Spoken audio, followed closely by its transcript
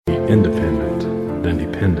independent than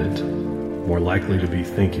dependent, more likely to be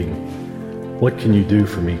thinking, what can you do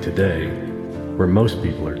for me today, where most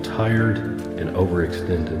people are tired and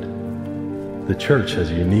overextended. The church has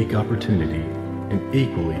a unique opportunity, an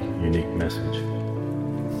equally unique message.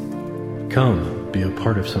 Come, be a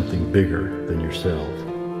part of something bigger than yourself.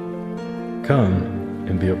 Come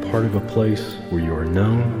and be a part of a place where you are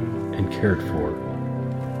known and cared for.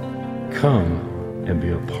 Come and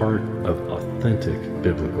be a part of authentic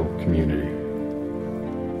biblical community.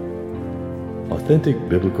 Authentic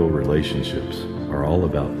biblical relationships are all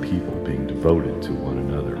about people being devoted to one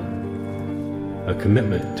another. A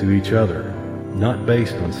commitment to each other, not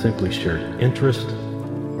based on simply shared interest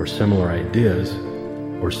or similar ideas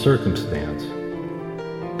or circumstance,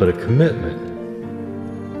 but a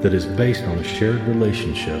commitment that is based on a shared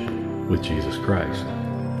relationship with Jesus Christ.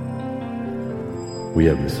 We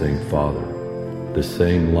have the same Father, the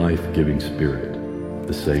same life-giving Spirit,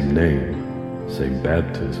 the same name, same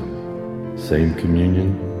baptism, same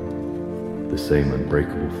communion, the same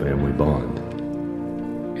unbreakable family bond.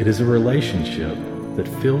 It is a relationship that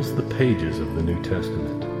fills the pages of the New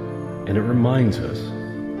Testament, and it reminds us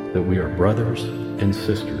that we are brothers and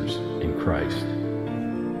sisters in Christ.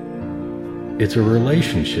 It's a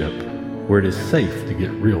relationship where it is safe to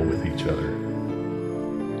get real with each other.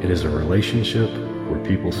 It is a relationship where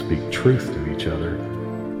people speak truth to each other,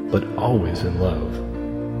 but always in love.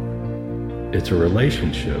 It's a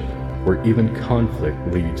relationship where even conflict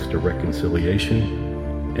leads to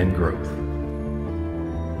reconciliation and growth.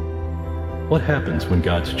 What happens when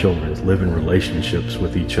God's children live in relationships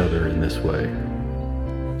with each other in this way?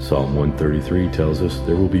 Psalm 133 tells us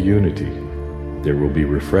there will be unity, there will be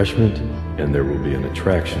refreshment, and there will be an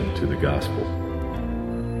attraction to the gospel.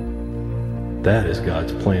 That is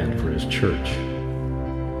God's plan for His church.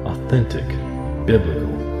 Authentic, biblical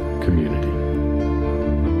community.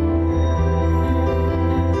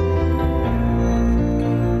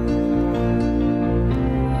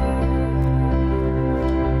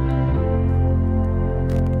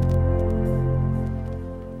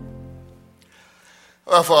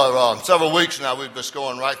 Well, for several weeks now, we've been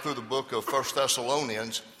going right through the book of 1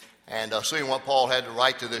 Thessalonians and seeing what Paul had to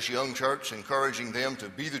write to this young church, encouraging them to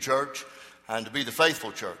be the church and to be the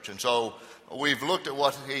faithful church. And so we've looked at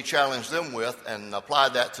what he challenged them with and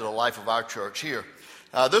applied that to the life of our church here.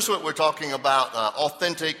 This week we're talking about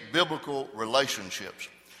authentic biblical relationships.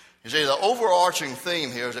 You see, the overarching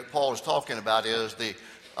theme here that Paul is talking about is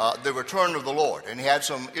the return of the Lord. And he had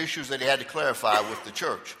some issues that he had to clarify with the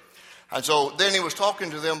church. And so then he was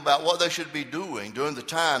talking to them about what they should be doing during the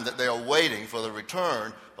time that they are waiting for the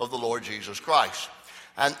return of the Lord Jesus Christ.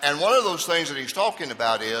 And one of those things that he's talking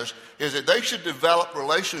about is that they should develop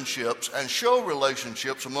relationships and show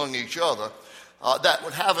relationships among each other that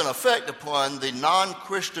would have an effect upon the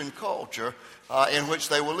non-Christian culture in which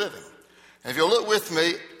they were living. And if you'll look with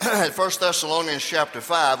me at 1 Thessalonians chapter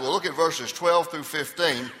 5, we'll look at verses 12 through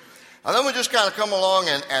 15. And then we'll just kind of come along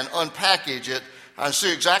and unpackage it and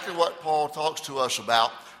see exactly what Paul talks to us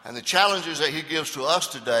about and the challenges that he gives to us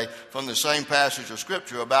today from the same passage of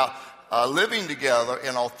Scripture about living together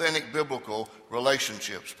in authentic biblical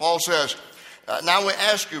relationships. Paul says, now we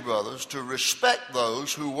ask you, brothers, to respect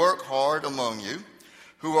those who work hard among you,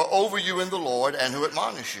 who are over you in the Lord, and who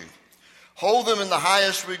admonish you. Hold them in the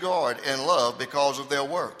highest regard and love because of their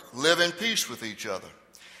work. Live in peace with each other.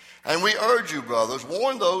 And we urge you, brothers,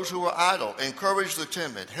 warn those who are idle, encourage the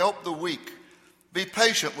timid, help the weak, be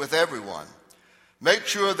patient with everyone. Make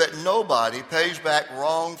sure that nobody pays back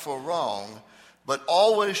wrong for wrong, but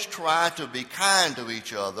always try to be kind to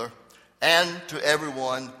each other and to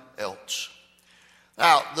everyone else.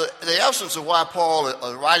 Now, the essence of why Paul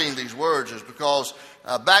is writing these words is because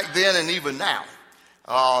back then and even now,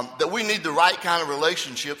 that we need the right kind of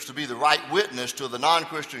relationships to be the right witness to the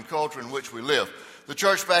non-Christian culture in which we live. The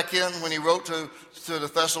church back then, when he wrote to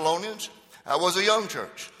the Thessalonians, was a young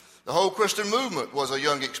church. The whole Christian movement was a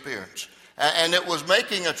young experience, and it was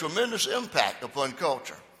making a tremendous impact upon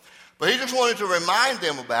culture. But he just wanted to remind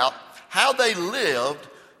them about how they lived,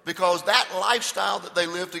 because that lifestyle that they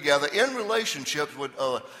lived together in relationships would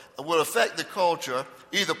affect the culture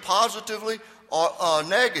either positively or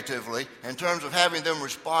negatively in terms of having them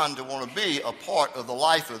respond to want to be a part of the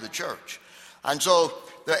life of the church. And so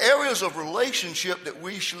the areas of relationship that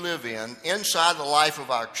we should live in inside the life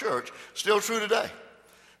of our church still true today.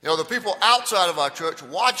 You know, the people outside of our church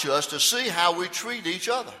watch us to see how we treat each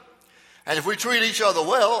other. And if we treat each other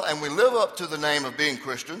well and we live up to the name of being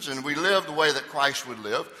Christians and we live the way that Christ would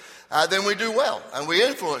live, then we do well and we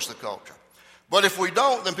influence the culture. But if we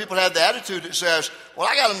don't, then people have the attitude that says, well,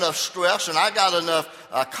 I got enough stress and I got enough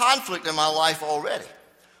conflict in my life already.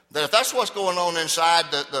 That if that's what's going on inside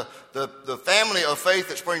the family of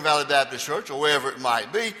faith at Spring Valley Baptist Church or wherever it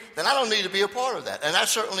might be, then I don't need to be a part of that. And that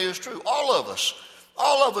certainly is true. All of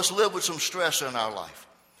us live with some stress in our life.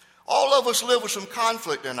 All of us live with some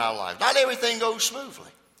conflict in our life. Not everything goes smoothly.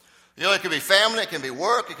 You know, it can be family, it can be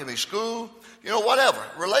work, it can be school, whatever.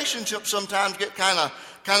 Relationships sometimes get kind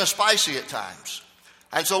of spicy at times.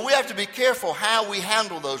 And so we have to be careful how we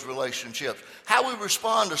handle those relationships, how we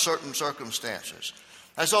respond to certain circumstances.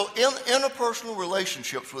 And so interpersonal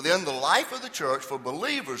relationships within the life of the church for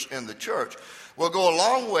believers in the church will go a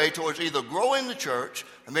long way towards either growing the church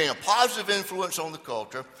and being a positive influence on the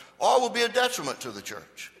culture, or will be a detriment to the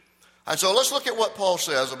church. And so let's look at what Paul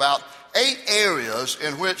says about 8 areas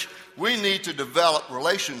in which we need to develop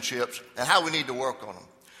relationships and how we need to work on them.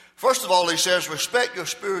 First of all, he says, respect your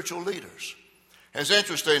spiritual leaders. And it's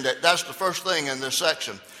interesting that that's the first thing in this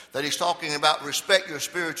section, that he's talking about respect your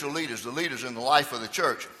spiritual leaders, the leaders in the life of the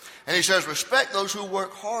church. And he says, respect those who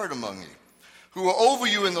work hard among you, who are over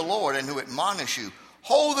you in the Lord and who admonish you.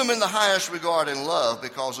 Hold them in the highest regard and love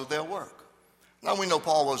because of their work. Now, we know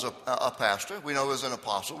Paul was a pastor. We know he was an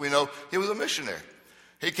apostle. We know he was a missionary.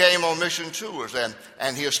 He came on mission tours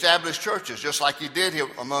and he established churches just like he did here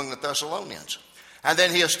among the Thessalonians. And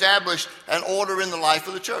then he established an order in the life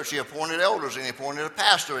of the church. He appointed elders and he appointed a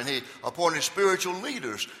pastor and he appointed spiritual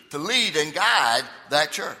leaders to lead and guide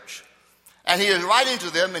that church. And he is writing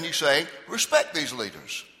to them and he's saying, respect these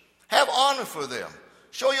leaders. Have honor for them.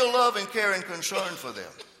 Show your love and care and concern for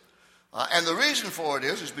them. And the reason for it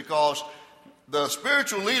is because the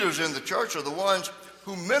spiritual leaders in the church are the ones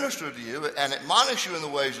who minister to you and admonish you in the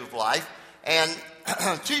ways of life and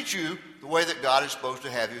teach you the way that God is supposed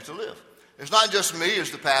to have you to live. It's not just me as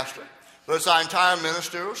the pastor, but it's our entire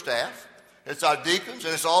ministerial staff. It's our deacons,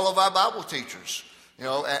 and it's all of our Bible teachers.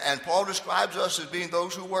 And Paul describes us as being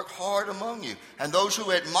those who work hard among you and those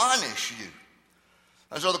who admonish you.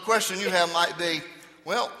 And so the question you have might be,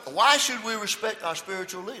 well, why should we respect our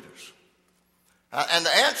spiritual leaders? And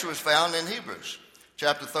the answer is found in Hebrews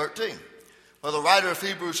chapter 13, where the writer of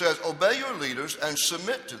Hebrews says, obey your leaders and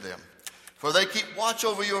submit to them, for they keep watch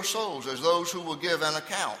over your souls as those who will give an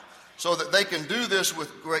account, so that they can do this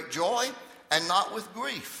with great joy and not with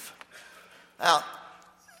grief. Now,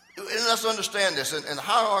 let's understand this. In the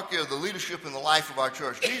hierarchy of the leadership in the life of our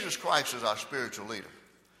church, Jesus Christ is our spiritual leader.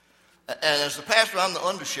 And as the pastor, I'm the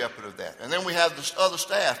under shepherd of that. And then we have this other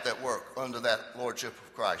staff that work under that lordship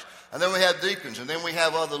of Christ. And then we have deacons, and then we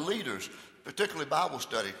have other leaders, particularly Bible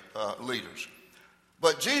study leaders.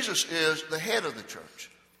 But Jesus is the head of the church.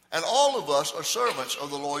 And all of us are servants of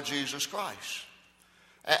the Lord Jesus Christ.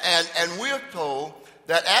 And we're told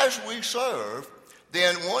that as we serve,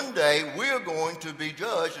 then one day we're going to be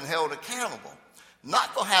judged and held accountable,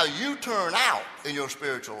 not for how you turn out in your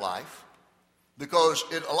spiritual life, because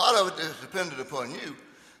a lot of it is dependent upon you,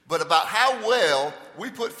 but about how well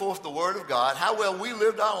we put forth the Word of God, how well we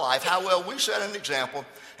lived our life, how well we set an example,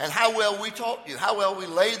 and how well we taught you, how well we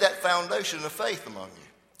laid that foundation of faith among you.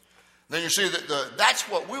 Then you see that that's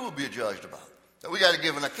what we will be judged about. That we got to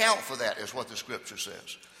give an account for that is what the Scripture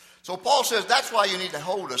says. So Paul says that's why you need to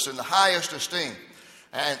hold us in the highest esteem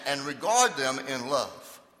and regard them in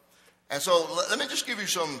love. And so let me just give you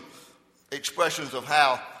some expressions of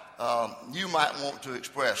how you might want to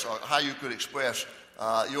express, or how you could express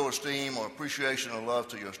your esteem or appreciation or love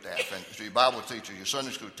to your staff and to your Bible teacher, your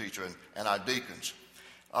Sunday school teacher, and our deacons.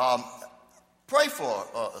 Pray for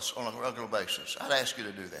us on a regular basis. I'd ask you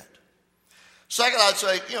to do that. Second, I'd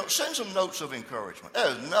say, send some notes of encouragement.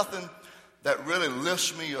 There's nothing that really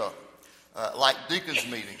lifts me up like deacons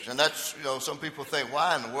meetings. And that's, some people think,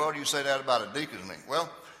 why in the world do you say that about a deacons meeting? Well,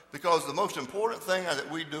 because the most important thing that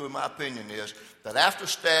we do, in my opinion, is that after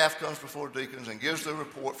staff comes before deacons and gives their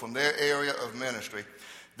report from their area of ministry,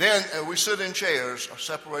 then we sit in chairs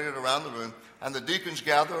separated around the room, and the deacons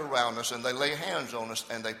gather around us, and they lay hands on us,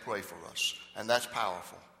 and they pray for us. And that's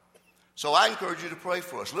powerful. So I encourage you to pray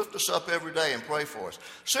for us. Lift us up every day and pray for us.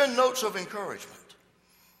 Send notes of encouragement.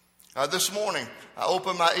 This morning, I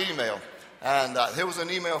opened my email, and there was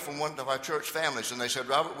an email from one of our church families, and they said,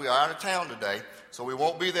 Robert, we are out of town today, so we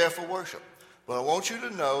won't be there for worship. But I want you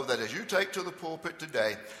to know that as you take to the pulpit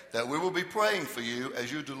today, that we will be praying for you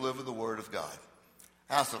as you deliver the Word of God.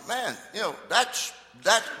 And I thought, man, that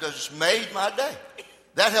just made my day.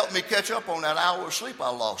 That helped me catch up on that hour of sleep I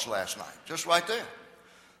lost last night, just right there.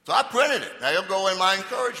 So I printed it. Now it'll go in my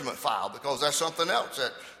encouragement file because that's something else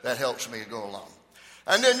that helps me go along.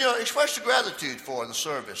 And then, express your gratitude for the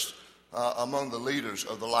service among the leaders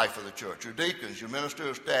of the life of the church, your deacons, your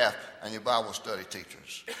ministerial staff, and your Bible study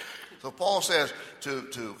teachers. So Paul says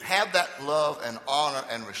to have that love and honor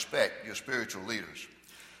and respect your spiritual leaders.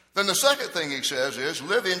 Then the second thing he says is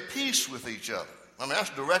live in peace with each other. I mean, that's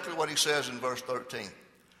directly what he says in verse 13.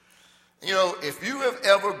 You know, if you have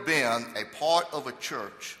ever been a part of a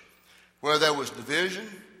church where there was division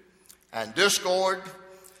and discord,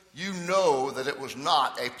 you know that it was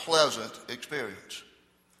not a pleasant experience.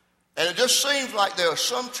 And it just seems like there are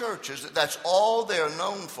some churches that's all they're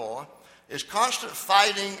known for is constant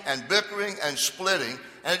fighting and bickering and splitting.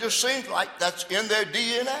 And it just seems like that's in their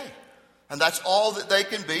DNA. And that's all that they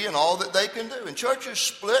can be and all that they can do. And churches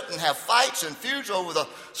split and have fights and feuds over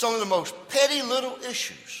some of the most petty little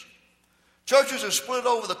issues. Churches have split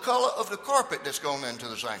over the color of the carpet that's gone into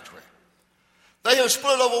the sanctuary. They have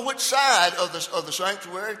split over which side of the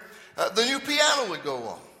sanctuary the new piano would go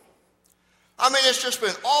on. I mean, it's just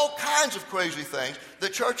been all kinds of crazy things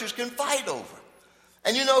that churches can fight over.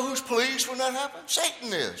 And you know who's pleased when that happens?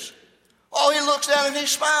 Satan is. Oh, he looks down and he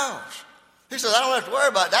smiles. He says, I don't have to worry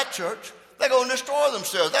about that church. They're going to destroy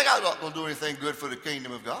themselves. They're not going to do anything good for the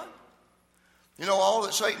kingdom of God. You know, all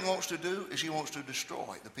that Satan wants to do is he wants to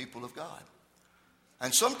destroy the people of God.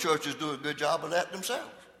 And some churches do a good job of that themselves.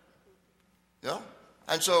 You know?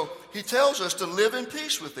 And so he tells us to live in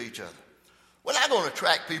peace with each other. We're not going to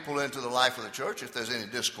attract people into the life of the church if there's any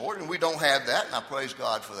discord, and we don't have that, and I praise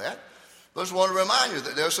God for that. But I just want to remind you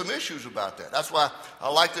that there are some issues about that. That's why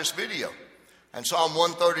I like this video. And Psalm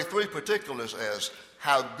 133 particularly says,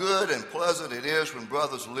 how good and pleasant it is when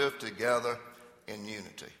brothers live together in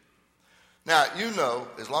unity. Now, you know,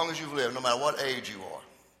 as long as you've lived, no matter what age you are,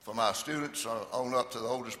 from our students on up to the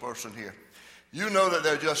oldest person here, you know that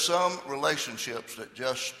there are just some relationships that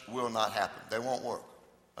just will not happen. They won't work.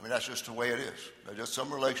 I mean, that's just the way it is. There are just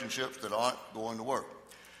some relationships that aren't going to work.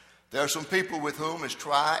 There are some people with whom,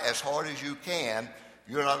 try as hard as you can,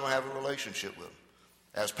 you're not going to have a relationship with them.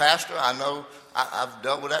 As pastor, I know I've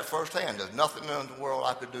dealt with that firsthand. There's nothing in the world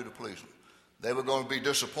I could do to please them. They were going to be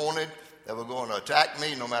disappointed. They were going to attack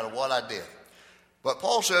me no matter what I did. But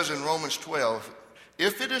Paul says in Romans 12,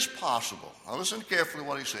 if it is possible, now listen carefully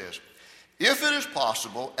what he says, if it is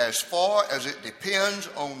possible, as far as it depends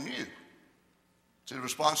on you, see the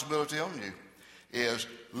responsibility on you, is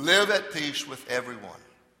live at peace with everyone.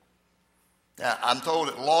 Now, I'm told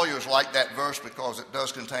that lawyers like that verse because it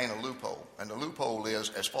does contain a loophole. And the loophole is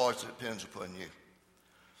as far as it depends upon you.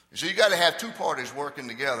 You see, you've got to have two parties working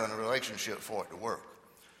together in a relationship for it to work.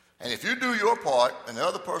 And if you do your part and the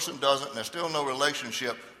other person doesn't and there's still no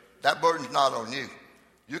relationship, that burden's not on you.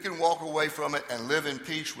 You can walk away from it and live in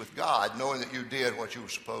peace with God knowing that you did what you were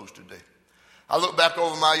supposed to do. I look back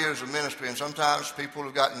over my years of ministry, and sometimes people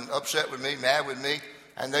have gotten upset with me, mad with me,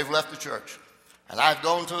 and they've left the church. And I've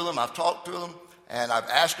gone to them, I've talked to them, and I've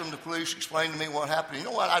asked them to please explain to me what happened. You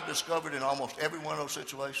know what I've discovered in almost every one of those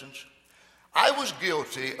situations? I was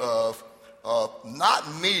guilty of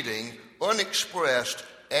not meeting unexpressed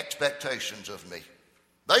expectations of me.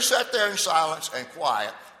 They sat there in silence and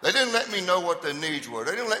quiet. They didn't let me know what their needs were.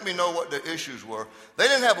 They didn't let me know what their issues were. They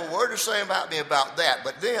didn't have a word to say about me about that.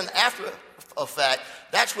 But then after a fact,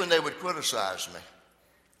 that's when they would criticize me.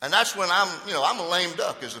 And that's when I'm a lame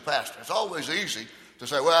duck as a pastor. It's always easy to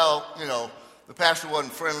say, well, the pastor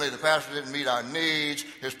wasn't friendly. The pastor didn't meet our needs.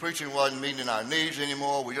 His preaching wasn't meeting our needs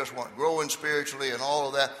anymore. We just weren't growing spiritually and all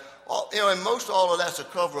of that. And most all of that's a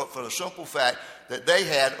cover-up for the simple fact that they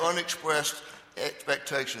had unexpressed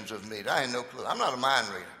expectations of me. I had no clue. I'm not a mind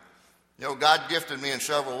reader. God gifted me in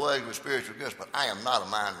several ways with spiritual gifts, but I am not a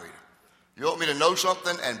mind reader. You want me to know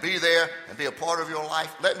something and be there and be a part of your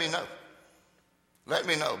life? Let me know. Let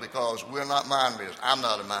me know, because we're not mind readers. I'm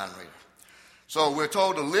not a mind reader. So we're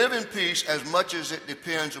told to live in peace as much as it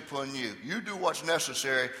depends upon you. You do what's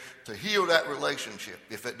necessary to heal that relationship.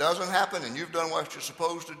 If it doesn't happen and you've done what you're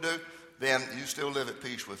supposed to do, then you still live at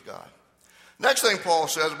peace with God. Next thing Paul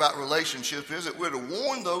says about relationships is that we're to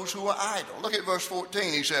warn those who are idle. Look at verse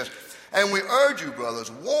 14. He says, and we urge you,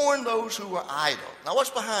 brothers, warn those who are idle. Now,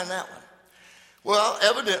 what's behind that one? Well,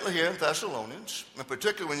 evidently here in Thessalonians, and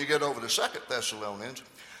particularly when you get over to 2 Thessalonians,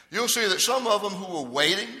 you'll see that some of them who were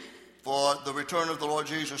waiting for the return of the Lord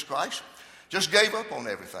Jesus Christ just gave up on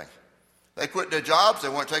everything. They quit their jobs. They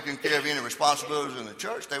weren't taking care of any responsibilities in the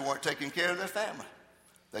church. They weren't taking care of their family.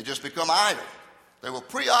 They just become idle. They were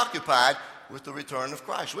preoccupied with the return of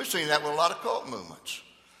Christ. We've seen that with a lot of cult movements,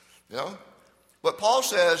 But Paul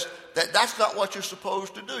says that that's not what you're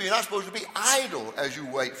supposed to do. You're not supposed to be idle as you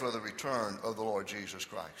wait for the return of the Lord Jesus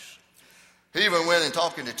Christ. He even went in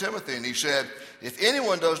talking to Timothy, and he said, if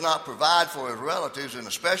anyone does not provide for his relatives, and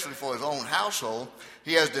especially for his own household,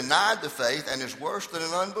 he has denied the faith and is worse than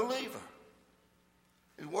an unbeliever.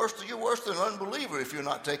 You're worse than an unbeliever if you're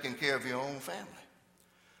not taking care of your own family.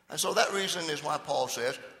 And so that reason is why Paul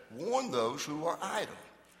says, warn those who are idle.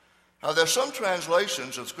 Now, there's some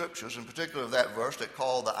translations of scriptures, in particular of that verse, that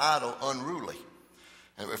call the idle unruly.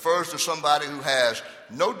 And it refers to somebody who has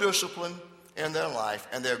no discipline in their life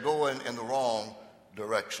and they're going in the wrong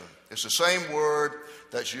direction. It's the same word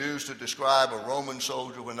that's used to describe a Roman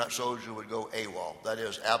soldier when that soldier would go AWOL, that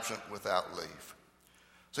is, absent without leave.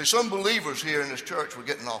 See, some believers here in this church were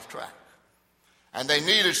getting off track, and they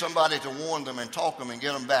needed somebody to warn them and talk them and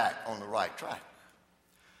get them back on the right track.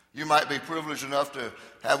 You might be privileged enough to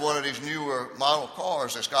have one of these newer model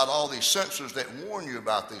cars that's got all these sensors that warn you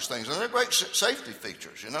about these things, and they're great safety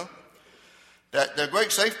features, you know. That they're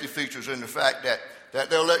great safety features in the fact that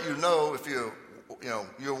they'll let you know if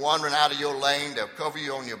you're wandering out of your lane. They'll cover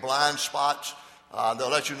you on your blind spots. They'll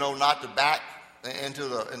let you know not to back in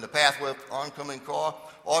the pathway of an oncoming car,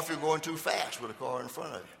 or if you're going too fast with a car in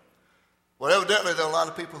front of you. Well, evidently there are a lot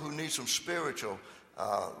of people who need some spiritual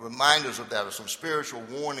reminders of that, or some spiritual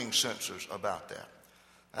warning sensors about that.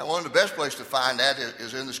 And one of the best places to find that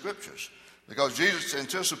is in the scriptures, because Jesus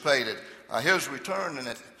anticipated his return, and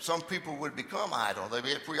that some people would become idle. They'd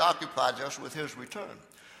be preoccupied just with his return.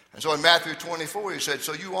 And so in Matthew 24, he said,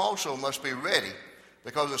 "So you also must be ready,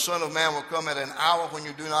 because the Son of Man will come at an hour when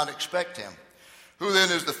you do not expect him. Who then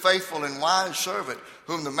is the faithful and wise servant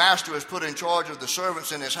whom the master has put in charge of the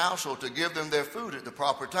servants in his household to give them their food at the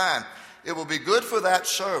proper time? It will be good for that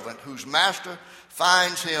servant whose master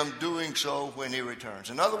finds him doing so when he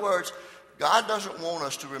returns." In other words, God doesn't want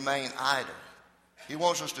us to remain idle. He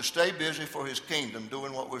wants us to stay busy for his kingdom,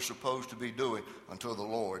 doing what we're supposed to be doing until the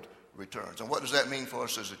Lord returns. And what does that mean for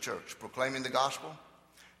us as a church? Proclaiming the gospel,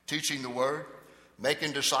 teaching the word,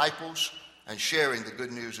 making disciples, and sharing the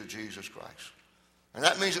good news of Jesus Christ. And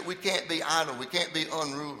that means that we can't be idle. We can't be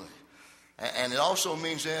unruly. And it also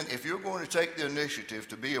means then, if you're going to take the initiative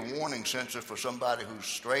to be a warning sensor for somebody who's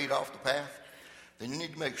strayed off the path, then you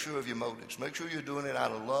need to make sure of your motives. Make sure you're doing it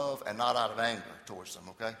out of love and not out of anger towards them,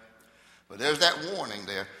 okay? But there's that warning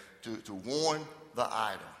there to warn the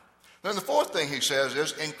idle. Then the fourth thing he says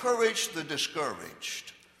is encourage the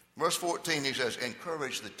discouraged. Verse 14, he says,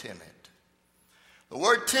 encourage the timid. The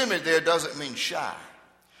word timid there doesn't mean shy,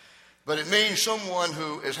 but it means someone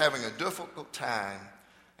who is having a difficult time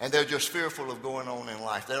and they're just fearful of going on in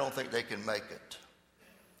life. They don't think they can make it.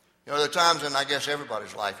 You know, there are times in, I guess,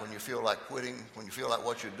 everybody's life when you feel like quitting, when you feel like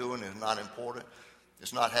what you're doing is not important,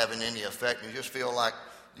 it's not having any effect, and you just feel like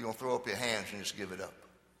you're going to throw up your hands and just give it up.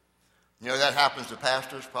 You know, that happens to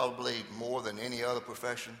pastors probably more than any other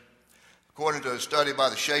profession. According to a study by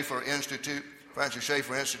the Schaeffer Institute, Francis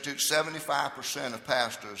Schaeffer Institute, 75% of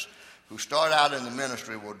pastors who start out in the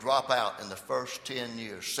ministry will drop out in the first 10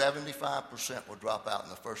 years. 75% will drop out in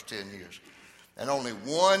the first 10 years. And only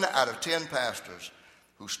 1 out of 10 pastors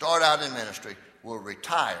who start out in ministry will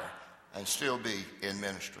retire and still be in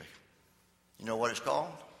ministry. You know what it's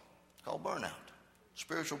called? It's called burnout,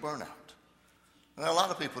 spiritual burnout. And there are a lot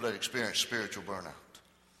of people that experience spiritual burnout.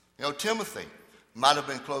 You know, Timothy might have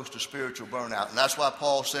been close to spiritual burnout, and that's why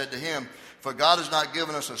Paul said to him, "For God has not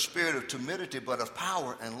given us a spirit of timidity, but of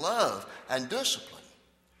power and love and discipline."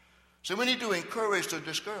 So we need to encourage the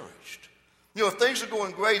discouraged. You know, if things are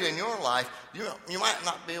going great in your life, you might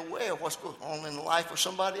not be aware of what's going on in the life of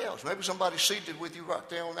somebody else. Maybe somebody's seated with you right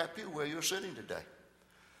there on that pew where you're sitting today.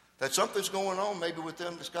 That something's going on maybe with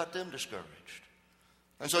them that's got them discouraged.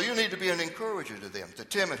 And so you need to be an encourager to them, the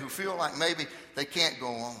timid who feel like maybe they can't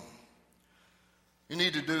go on. You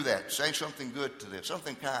need to do that. Say something good to them,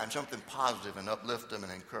 something kind, something positive, and uplift them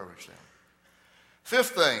and encourage them.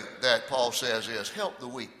 Fifth thing that Paul says is help the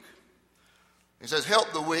weak. He says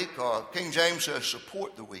help the weak, or King James says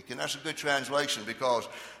support the weak. And that's a good translation because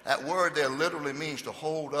that word there literally means to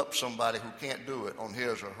hold up somebody who can't do it on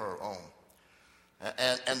his or her own.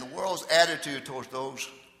 And the world's attitude towards those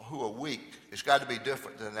who are weak has got to be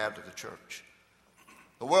different than that of the church.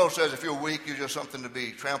 The world says if you're weak, you're just something to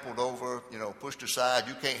be trampled over, pushed aside.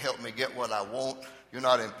 You can't help me get what I want. You're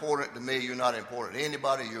not important to me. You're not important to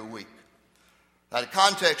anybody. You're weak. Now, the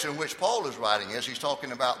context in which Paul is writing is he's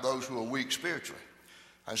talking about those who are weak spiritually.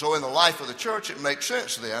 And so in the life of the church, it makes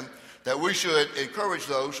sense then that we should encourage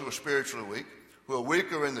those who are spiritually weak, who are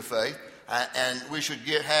weaker in the faith, and we should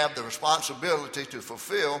have the responsibility to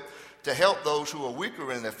fulfill to help those who are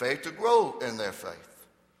weaker in their faith to grow in their faith.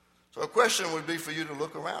 So a question would be for you to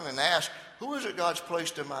look around and ask, who is it God's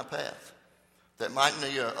placed in my path that might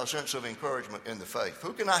need a sense of encouragement in the faith?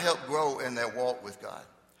 Who can I help grow in their walk with God?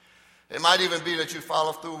 It might even be that you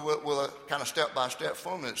follow through with a kind of step-by-step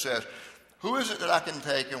formula that says, who is it that I can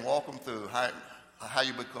take and walk them through how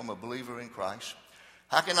you become a believer in Christ?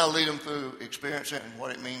 How can I lead them through experiencing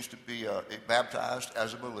what it means to be baptized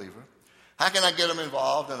as a believer? How can I get them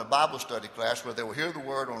involved in a Bible study class where they will hear the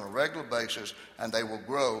word on a regular basis and they will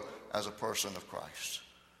grow as a person of Christ?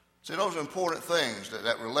 See, those are important things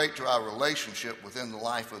that relate to our relationship within the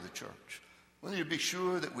life of the church. We need to be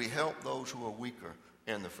sure that we help those who are weaker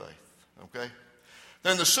in the faith, okay?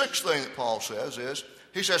 Then the sixth thing that Paul says is,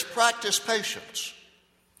 he says, practice patience.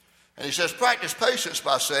 And he says, practice patience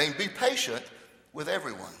by saying, be patient with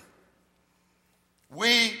everyone.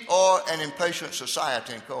 We are an impatient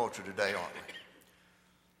society and culture today, aren't we?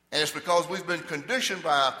 And it's because we've been conditioned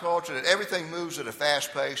by our culture that everything moves at a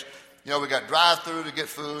fast pace. You know, we got drive-through to get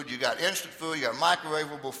food, you got instant food, you got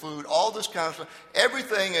microwavable food, all this kind of stuff.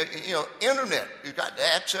 Everything, you know, internet, you've got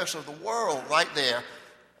the access of the world right there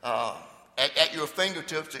at your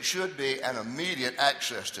fingertips. It should be an immediate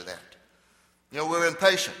access to that. You know, we're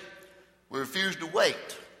impatient. We refuse to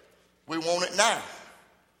wait. We want it now.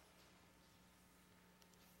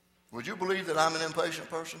 Would you believe that I'm an impatient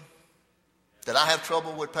person? That I have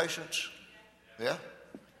trouble with patience? Yeah,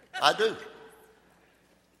 I do.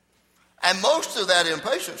 And most of that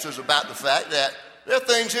impatience is about the fact that there are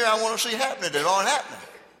things here I want to see happening that aren't happening.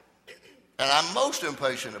 And I'm most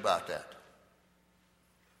impatient about that.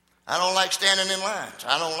 I don't like standing in lines.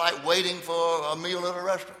 I don't like waiting for a meal at a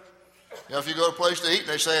restaurant. You know, if you go to a place to eat and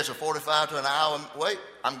they say it's a 45 to an hour wait,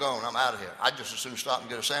 I'm gone. I'm out of here. I'd just as soon stop and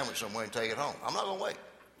get a sandwich somewhere and take it home. I'm not going to wait.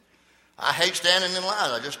 I hate standing in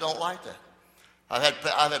line. I just don't like that. I've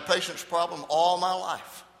had patience problem all my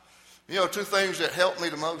life. You know, two things that helped me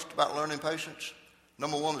the most about learning patience.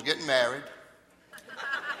 Number one was getting married.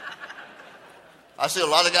 I see a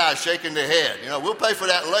lot of guys shaking their head. You know, we'll pay for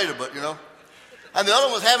that later, but, you know. And the other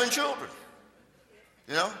one was having children.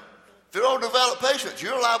 You know, if you don't develop patience,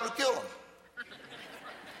 you're liable to kill them.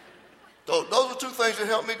 So those are two things that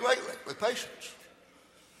helped me greatly with patience.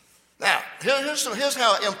 Now, here's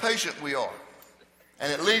how impatient we are.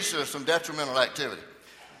 And it leads to some detrimental activity.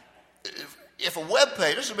 If a web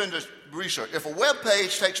page, this has been just research, if a web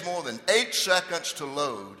page takes more than 8 seconds to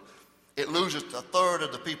load, it loses a third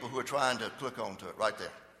of the people who are trying to click onto it right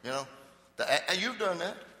there. You know? And you've done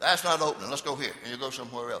that. That's not opening. Let's go here. And you go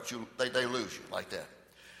somewhere else. They lose you like that.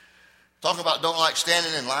 Talking about don't like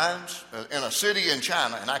standing in lines. In a city in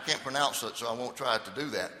China, and I can't pronounce it, so I won't try to do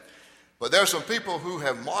that. But there are some people who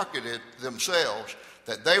have marketed themselves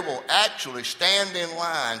that they will actually stand in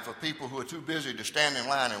line for people who are too busy to stand in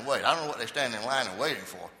line and wait. I don't know what they stand in line and waiting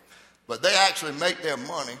for, but they actually make their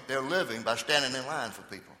money, their living, by standing in line for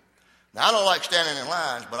people. Now, I don't like standing in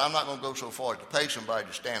lines, but I'm not going to go so far to pay somebody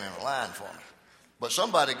to stand in a line for me. But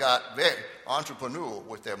somebody got very entrepreneurial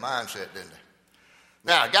with their mindset, didn't they?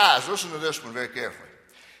 Now, guys, listen to this one very carefully.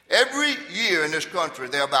 Every year in this country,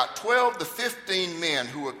 there are about 12 to 15 men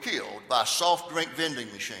who are killed by soft drink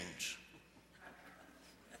vending machines.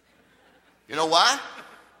 You know why?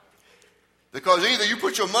 Because either you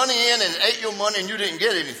put your money in and ate your money and you didn't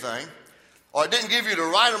get anything, or it didn't give you the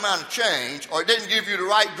right amount of change, or it didn't give you the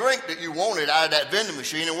right drink that you wanted out of that vending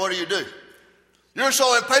machine, and what do? You're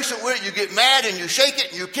so impatient with it, you get mad and you shake it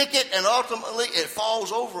and you kick it, and ultimately it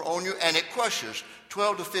falls over on you and it crushes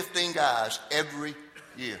 12 to 15 guys every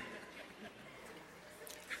year.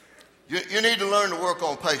 You need to learn to work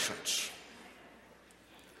on patience,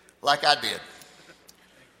 like I did.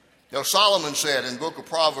 You know, Solomon said in the book of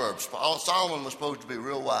Proverbs, Solomon was supposed to be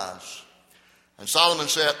real wise. And Solomon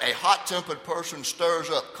said, a hot-tempered person stirs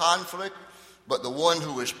up conflict, but the one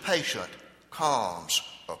who is patient calms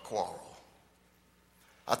a quarrel.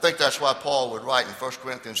 I think that's why Paul would write in 1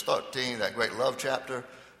 Corinthians 13, that great love chapter,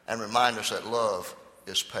 and remind us that love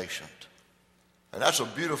is patient. And that's a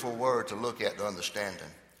beautiful word to look at to understanding.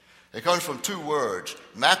 It comes from two words,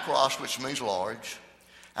 makros, which means large,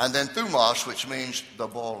 and then thumos, which means the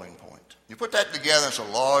boiling point. You put that together, it's a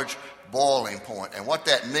large boiling point. And what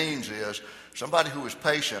that means is somebody who is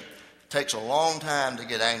patient takes a long time to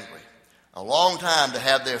get angry, a long time to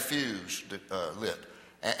have their fuse lit,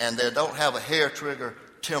 and they don't have a hair trigger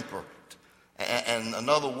temper. And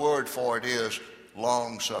another word for it is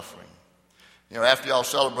long-suffering. You know, after y'all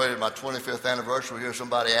celebrated my 25th anniversary here,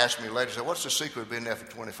 somebody asked me later, said, what's the secret of being there for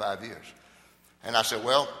 25 years? And I said,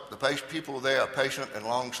 well, the people there are patient and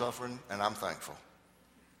long-suffering, and I'm thankful.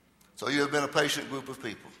 So you have been a patient group of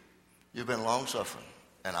people. You've been long-suffering,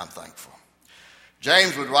 and I'm thankful.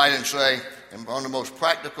 James would write and say, in one of the most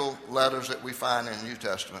practical letters that we find in the New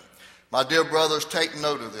Testament, my dear brothers, take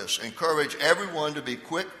note of this. Encourage everyone to be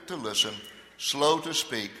quick to listen, slow to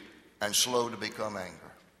speak, and slow to become angry.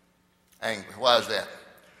 Why is that?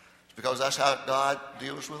 It's because that's how God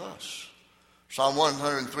deals with us. Psalm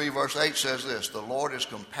 103 verse 8 says this, the Lord is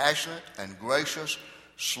compassionate and gracious,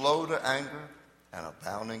 slow to anger, and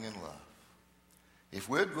abounding in love. If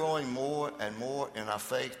we're growing more and more in our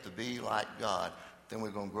faith to be like God, then we're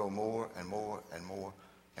going to grow more and more and more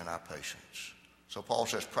in our patience. So Paul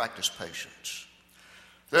says, practice patience.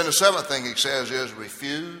 Then the seventh thing he says is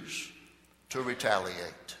refuse to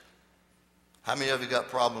retaliate. How many of you got a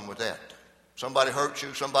problem with that? Somebody hurts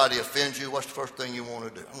you, somebody offends you, what's the first thing you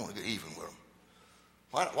want to do? I want to get even with them.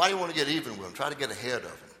 Why do you want to get even with them? Try to get ahead of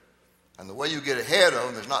them. And the way you get ahead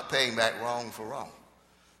of them is not paying back wrong for wrong.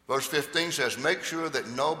 Verse 15 says, make sure that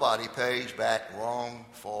nobody pays back wrong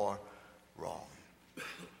for wrong.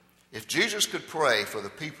 If Jesus could pray for the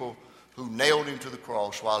people who nailed him to the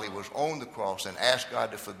cross while he was on the cross and ask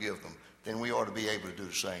God to forgive them, then we ought to be able to do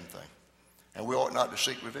the same thing. And we ought not to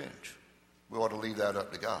seek revenge. We ought to leave that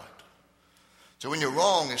up to God. So when you're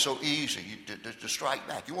wrong, it's so easy to strike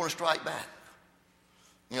back. You want to strike back.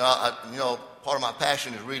 Part of my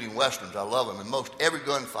passion is reading Westerns. I love them. And most every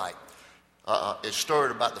gunfight is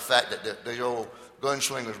stirred about the fact that the old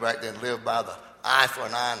gunslingers back then lived by the eye for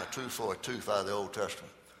an eye and a tooth for a tooth out of the Old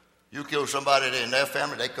Testament. You kill somebody in their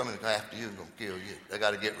family, they come after you and going to kill you. They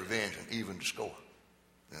got to get revenge and even the score.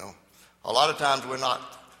 A lot of times we're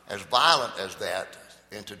not as violent as that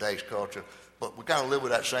in today's culture, but we kind of live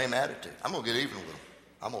with that same attitude. I'm going to get even with them.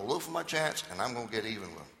 I'm going to look for my chance, and I'm going to get even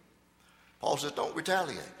with them. Paul says, don't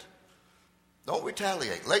retaliate. Don't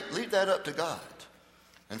retaliate. Leave that up to God.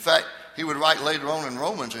 In fact, he would write later on in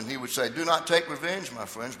Romans, and he would say, do not take revenge, my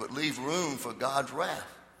friends, but leave room for God's wrath.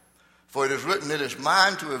 For it is written, it is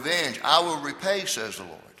mine to avenge. I will repay, says the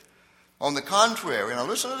Lord. On the contrary, now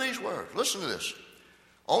listen to these words. Listen to this.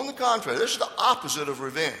 On the contrary, this is the opposite of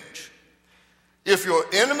revenge. If your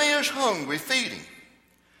enemy is hungry, feed him.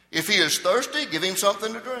 If he is thirsty, give him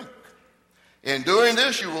something to drink. In doing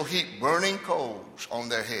this, you will heap burning coals on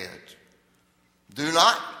their heads. Do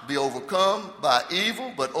not be overcome by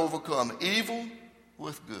evil, but overcome evil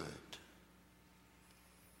with good.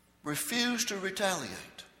 Refuse to retaliate.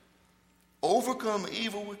 Overcome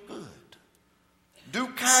evil with good. Do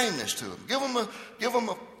kindness to them. Give them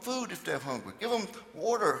a food if they're hungry. Give them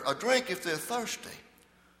water, a drink if they're thirsty.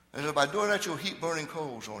 And so by doing that, you'll heap burning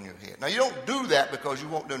coals on your head. Now, you don't do that because you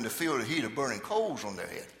want them to feel the heat of burning coals on their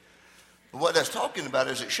head. But what that's talking about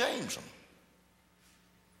is it shames them.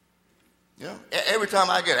 Every time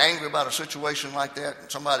I get angry about a situation like that,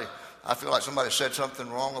 I feel like somebody said something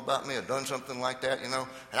wrong about me or done something like that, and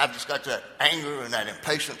I've just got that anger and that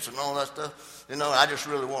impatience and all that stuff, and I just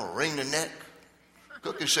really want to wring the neck.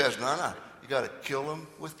 Cookie says, no, you got to kill them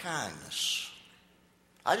with kindness.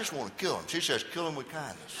 I just want to kill them. She says, kill them with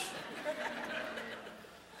kindness.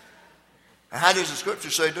 And how does the scripture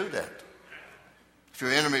say do that? If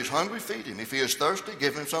your enemy is hungry, feed him. If he is thirsty,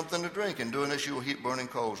 give him something to drink. In doing this, you will heap burning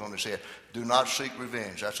coals on his head. Do not seek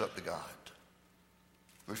revenge. That's up to God.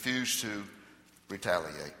 Refuse to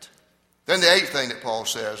retaliate. Then the eighth thing that Paul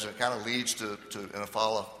says, and it kind of leads to in a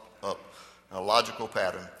follow-up, a logical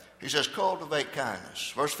pattern. He says, cultivate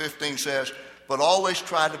kindness. Verse 15 says, but always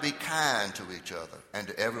try to be kind to each other and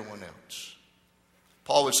to everyone else.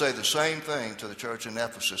 Paul would say the same thing to the church in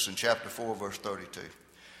Ephesus in chapter 4, verse 32. He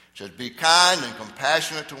says, be kind and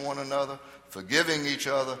compassionate to one another, forgiving each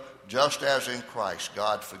other, just as in Christ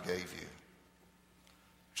God forgave you.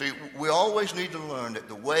 See, we always need to learn that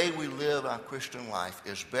the way we live our Christian life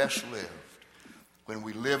is best lived when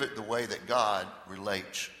we live it the way that God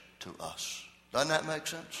relates to us. Doesn't that make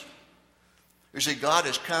sense? You see, God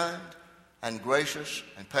is kind and gracious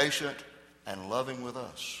and patient and loving with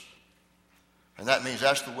us. And that means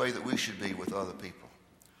that's the way that we should be with other people.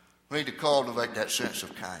 We need to cultivate that sense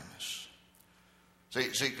of kindness.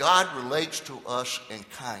 See, God relates to us in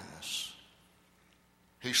kindness.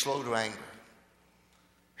 He's slow to anger.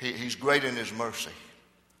 He's great in his mercy.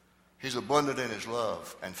 He's abundant in his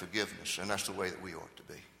love and forgiveness, and that's the way that we ought to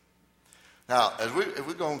be. Now, as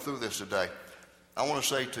we're going through this today, I want to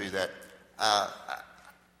say to you that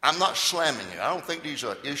I'm not slamming you. I don't think these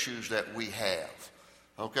are issues that we have,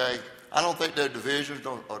 okay? I don't think they're divisions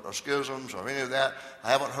or schisms or any of that. I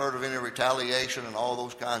haven't heard of any retaliation and all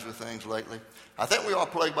those kinds of things lately. I think we are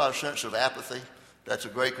plagued by a sense of apathy. That's a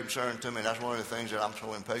great concern to me, and that's one of the things that I'm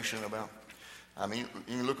so impatient about. I mean,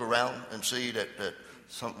 you can look around and see that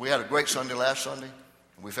we had a great Sunday last Sunday.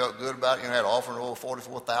 We felt good about it. Had offering over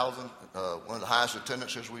 44,000, one of the highest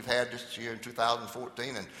attendances we've had this year in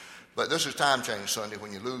 2014. But this is time change Sunday.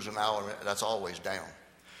 When you lose an hour, that's always down.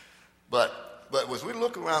 But as we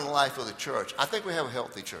look around the life of the church, I think we have a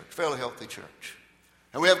healthy church, fairly healthy church.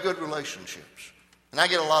 And we have good relationships. And I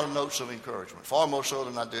get a lot of notes of encouragement, far more so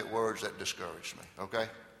than I did words that discouraged me, okay?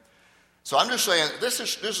 So I'm just saying, this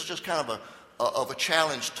is just kind of a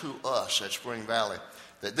challenge to us at Spring Valley,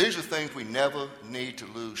 that these are things we never need to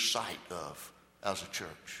lose sight of as a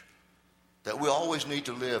church, that we always need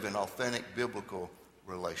to live in authentic biblical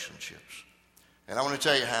relationships. And I want to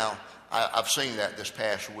tell you how I've seen that this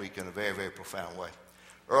past week in a very, very profound way.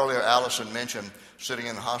 Earlier, Allison mentioned sitting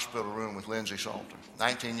in the hospital room with Lindsay Salter,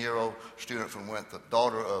 19-year-old student from Winthrop,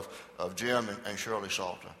 daughter of Jim and Shirley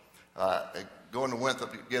Salter. Going to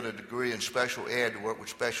Winthrop to get a degree in special ed to work with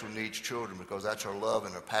special needs children because that's her love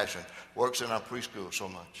and her passion. Works in our preschool so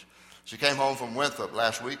much. She came home from Winthrop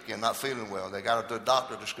last weekend not feeling well. They got her to the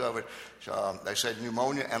doctor, discovered, they said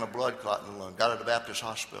pneumonia and a blood clot in the lung. Got her to Baptist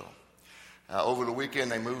Hospital. Over the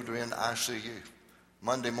weekend, they moved her into ICU.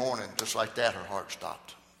 Monday morning, just like that, her heart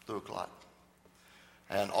stopped through a clot.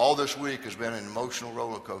 And all this week has been an emotional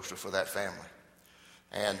roller coaster for that family.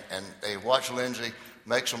 And they watched Lindsay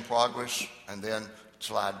make some progress and then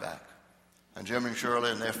slide back. And Jim and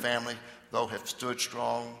Shirley and their family, though, have stood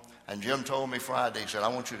strong. And Jim told me Friday, he said, I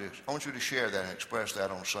want you to share that and express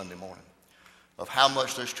that on Sunday morning of how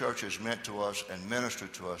much this church has meant to us and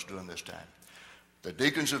ministered to us during this time. The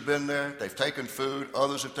deacons have been there. They've taken food.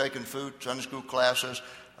 Others have taken food, Sunday school classes,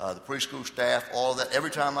 the preschool staff, all that.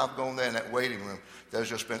 Every time I've gone there in that waiting room, there's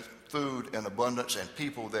just been food in abundance and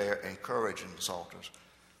people there encouraging the Salters.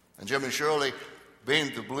 And Jim and Shirley,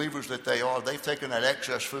 being the believers that they are, they've taken that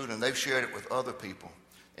excess food and they've shared it with other people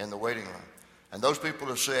in the waiting room. And those people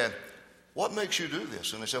have said, what makes you do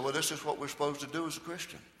this? And they said, well, this is what we're supposed to do as a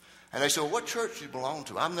Christian. And they said, well, what church do you belong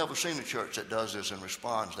to? I've never seen a church that does this and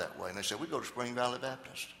responds that way. And they said, we go to Spring Valley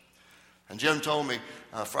Baptist. And Jim told me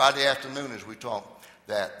Friday afternoon as we talked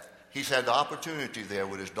that he's had the opportunity there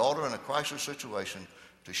with his daughter in a crisis situation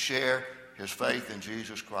to share his faith in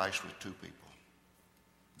Jesus Christ with two people.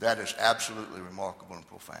 That is absolutely remarkable and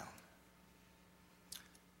profound.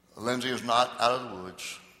 Lindsay is not out of the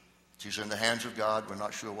woods. She's in the hands of God. We're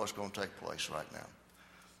not sure what's going to take place right now.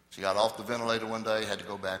 She got off the ventilator one day, had to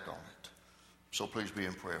go back on it. So please be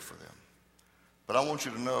in prayer for them. But I want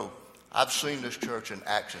you to know, I've seen this church in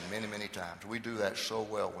action many, many times. We do that so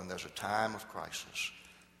well when there's a time of crisis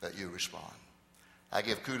that you respond. I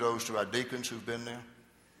give kudos to our deacons who've been there.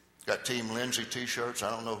 Got Team Lindsay t-shirts. I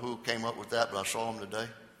don't know who came up with that, but I saw them today.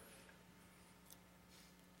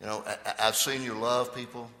 You know, I've seen you love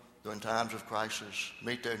people during times of crisis,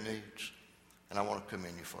 meet their needs, and I want to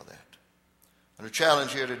commend you for that. And the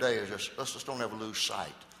challenge here today is just, let's just don't ever lose sight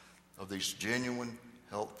of these genuine,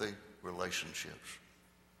 healthy relationships.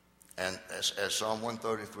 And as Psalm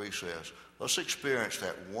 133 says, let's experience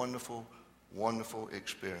that wonderful, wonderful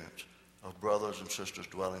experience of brothers and sisters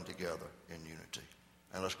dwelling together in unity.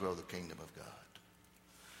 And let's grow the kingdom of God.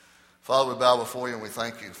 Father, we bow before you and we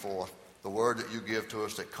thank you for the word that you give to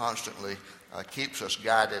us that constantly keeps us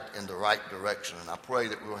guided in the right direction. And I pray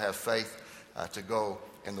that we'll have faith to go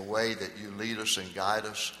in the way that you lead us and guide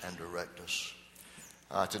us and direct us.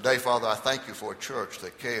 Today, Father, I thank you for a church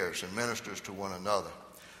that cares and ministers to one another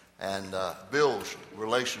and builds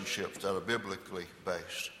relationships that are biblically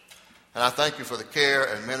based. And I thank you for the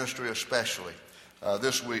care and ministry especially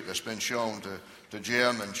this week that's been shown to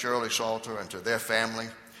Jim and Shirley Salter and to their family,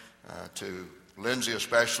 to Lindsay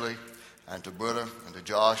especially, and to Britta and to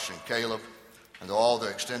Josh and Caleb and to all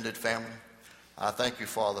their extended family. I thank you,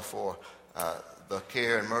 Father, for the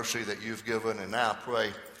care and mercy that you've given. And now I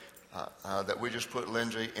pray that we just put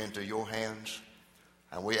Lindsay into your hands.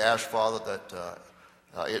 And we ask, Father,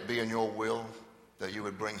 that it be in your will that you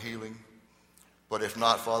would bring healing. But if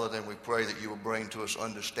not, Father, then we pray that you will bring to us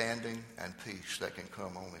understanding and peace that can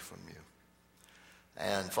come only from you.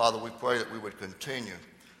 And Father, we pray that we would continue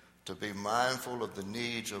to be mindful of the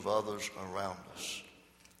needs of others around us,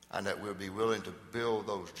 and that we'll be willing to build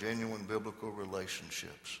those genuine biblical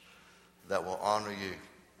relationships that will honor you,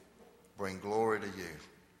 bring glory to you,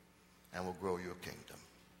 and will grow your kingdom.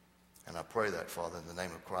 And I pray that, Father, in the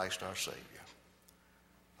name of Christ our Savior.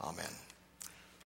 Amen.